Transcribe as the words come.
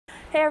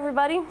Hey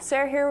everybody,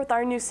 Sarah here with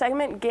our new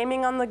segment,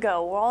 Gaming on the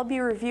Go, where I'll be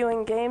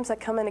reviewing games that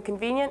come in a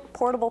convenient,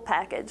 portable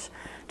package.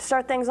 To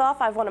start things off,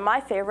 I have one of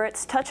my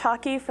favorites, Touch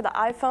Hockey for the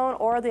iPhone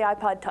or the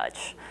iPod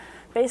Touch.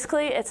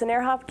 Basically, it's an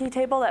air hockey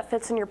table that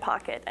fits in your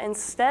pocket.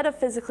 Instead of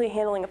physically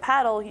handling a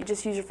paddle, you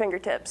just use your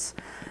fingertips.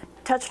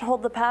 Touch and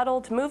hold the paddle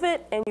to move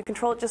it, and you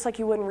control it just like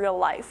you would in real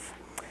life.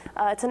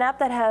 It's an app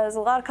that has a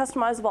lot of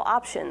customizable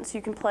options.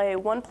 You can play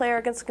one player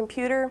against a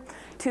computer,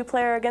 two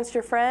player against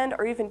your friend,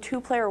 or even two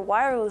player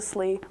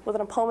wirelessly with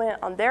an opponent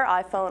on their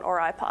iPhone or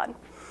iPod.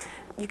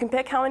 You can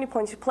pick how many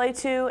points you play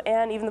to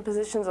and even the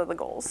positions of the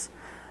goals.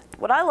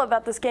 What I love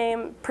about this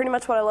game, pretty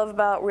much what I love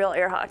about real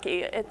air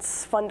hockey,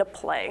 it's fun to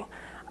play.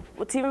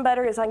 What's even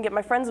better is I can get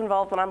my friends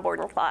involved when I'm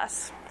bored in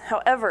class.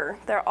 However,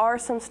 there are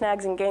some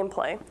snags in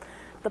gameplay.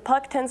 The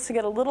puck tends to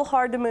get a little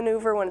hard to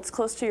maneuver when it's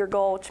close to your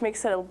goal, which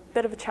makes it a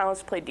bit of a challenge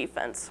to play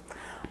defense.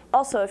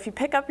 Also, if you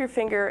pick up your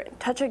finger,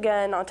 touch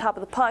again on top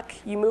of the puck,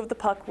 you move the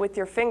puck with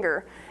your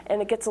finger,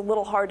 and it gets a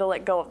little hard to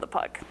let go of the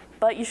puck.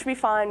 But you should be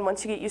fine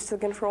once you get used to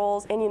the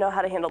controls and you know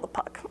how to handle the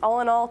puck.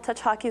 All in all,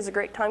 Touch Hockey is a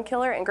great time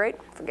killer and great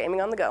for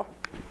gaming on the go.